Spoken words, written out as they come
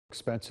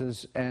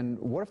Expenses, and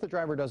what if the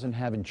driver doesn't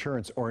have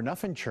insurance or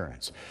enough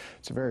insurance?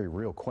 It's a very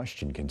real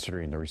question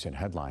considering the recent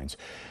headlines.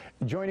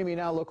 Joining me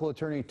now, local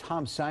attorney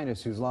Tom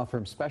Sinas, whose law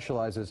firm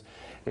specializes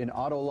in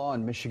auto law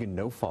and Michigan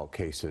no-fault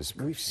cases.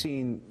 We've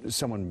seen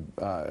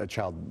a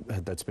child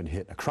that's been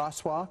hit in a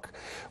crosswalk.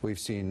 We've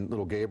seen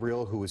little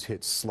Gabriel who was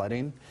hit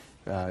sledding,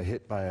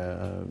 hit by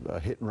a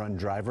hit-and-run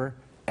driver.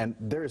 And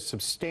there's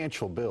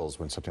substantial bills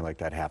when something like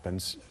that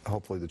happens.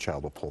 Hopefully the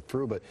child will pull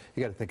through, but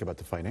you got to think about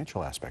the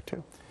financial aspect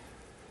too.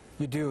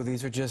 You do.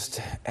 These are just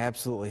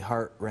absolutely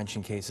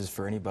heart-wrenching cases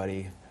for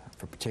anybody,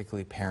 for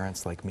particularly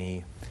parents like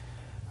me.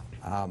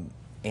 And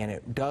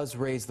it does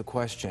raise the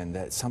question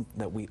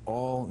that we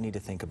all need to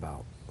think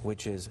about,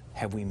 which is,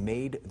 have we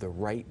made the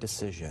right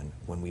decision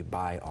when we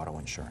buy auto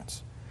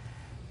insurance?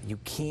 You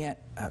can't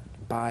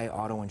buy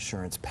auto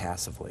insurance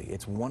passively.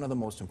 It's one of the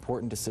most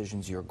important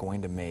decisions you're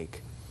going to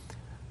make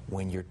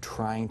when you're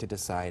trying to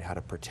decide how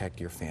to protect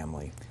your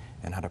family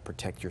and how to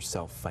protect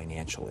yourself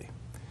financially.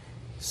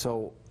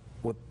 So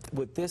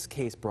what this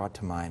case brought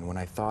to mind when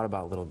I thought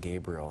about little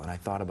Gabriel and I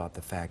thought about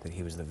the fact that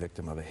he was the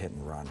victim of a hit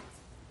and run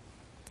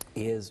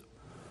is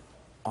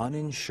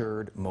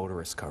uninsured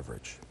motorist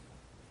coverage.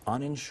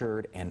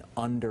 Uninsured and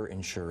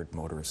underinsured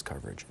motorist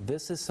coverage.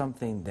 This is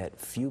something that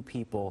few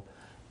people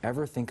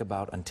ever think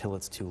about until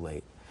it's too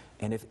late.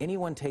 And if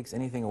anyone takes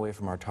anything away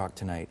from our talk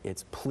tonight,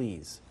 it's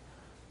please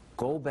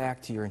go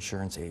back to your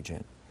insurance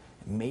agent.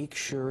 Make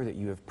sure that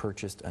you have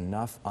purchased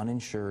enough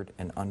uninsured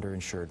and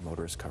underinsured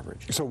motorist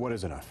coverage. So what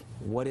is enough?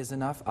 What is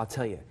enough? I'll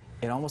tell you.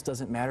 It almost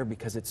doesn't matter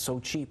because it's so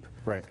cheap.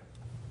 Right.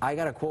 I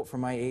got a quote from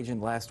my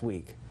agent last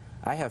week.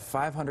 I have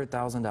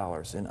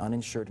 $500,000 in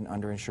uninsured and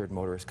underinsured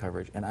motorist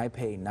coverage, and I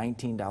pay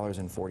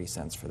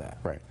 $19.40 for that.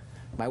 Right.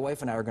 My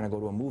wife and I are going to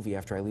go to a movie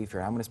after I leave here.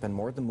 I'm going to spend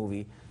more at the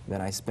movie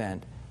than I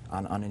spent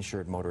on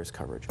uninsured motorist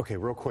coverage. Okay,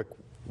 real quick.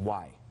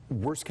 Why?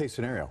 Worst case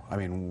scenario. I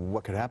mean,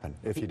 what could happen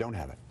if you don't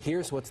have it?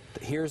 Here's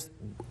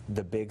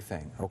the big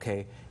thing,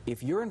 okay?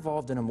 If you're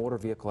involved in a motor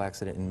vehicle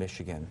accident in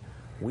Michigan,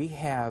 we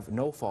have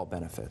no-fault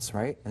benefits,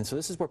 right? And so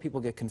this is where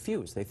people get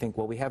confused. They think,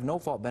 well, we have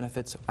no-fault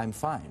benefits, I'm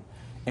fine.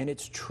 And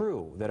it's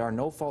true that our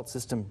no-fault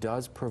system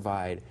does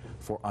provide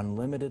for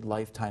unlimited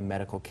lifetime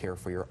medical care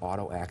for your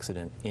auto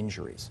accident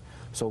injuries.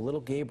 So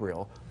little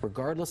Gabriel,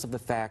 regardless of the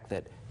fact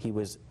that he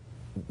was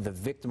the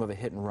victim of a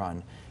hit and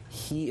run,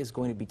 he is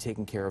going to be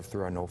taken care of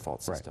through our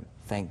no-fault system.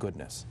 Right. Thank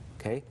goodness,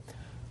 okay?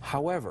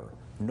 However,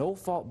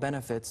 no-fault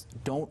benefits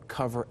don't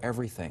cover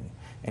everything.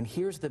 And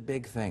here's the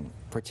big thing,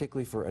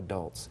 particularly for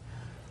adults.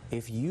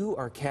 If you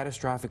are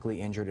catastrophically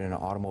injured in an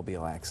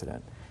automobile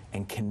accident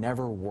and can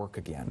never work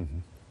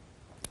again,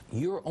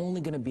 you're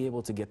only going to be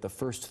able to get the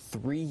first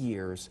 3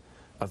 years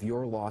of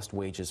your lost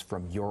wages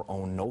from your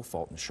own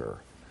no-fault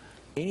insurer.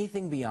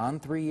 Anything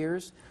beyond 3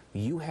 years,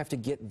 you have to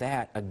get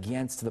that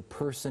against the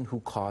person who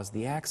caused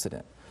the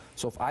accident.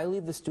 So if I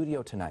leave the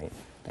studio tonight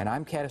and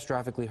I'm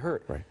catastrophically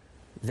hurt, right,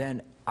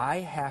 then I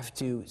have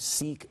to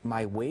seek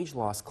my wage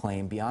loss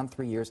claim beyond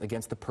 3 years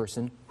against the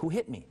person who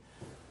hit me.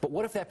 But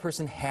what if that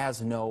person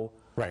has no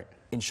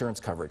insurance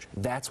coverage?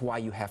 That's why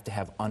you have to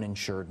have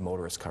uninsured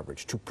motorist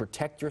coverage, to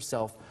protect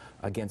yourself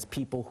against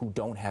people who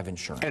don't have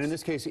insurance. And in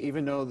this case,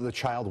 even though the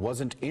child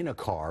wasn't in a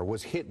car,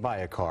 was hit by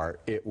a car,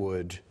 it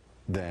would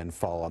then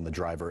fall on the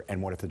driver.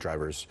 And what if the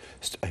driver's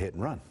a hit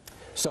and run?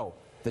 So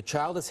the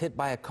child is hit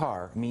by a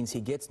car means he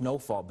gets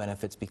no-fault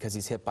benefits because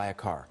he's hit by a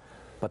car.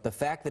 But the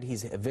fact that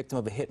he's a victim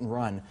of a hit and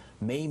run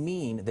may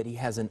mean that he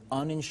has an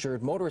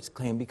uninsured motorist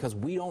claim because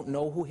we don't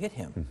know who hit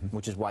him,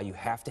 which is why you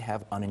have to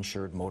have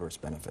uninsured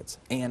motorist benefits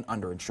and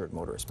underinsured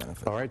motorist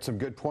benefits. All right, some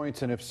good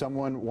points. And if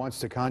someone wants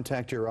to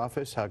contact your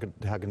office, how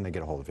can they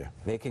get a hold of you?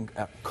 They can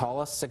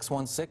call us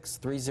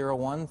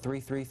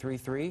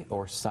 616-301-3333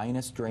 or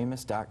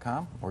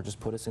sinasdramis.com, or just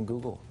put us in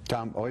Google.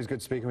 Tom, always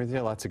good speaking with you.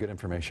 Lots of good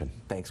information.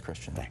 Thanks,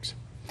 Christian. Thanks.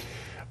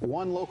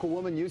 One local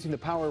woman using the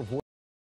power of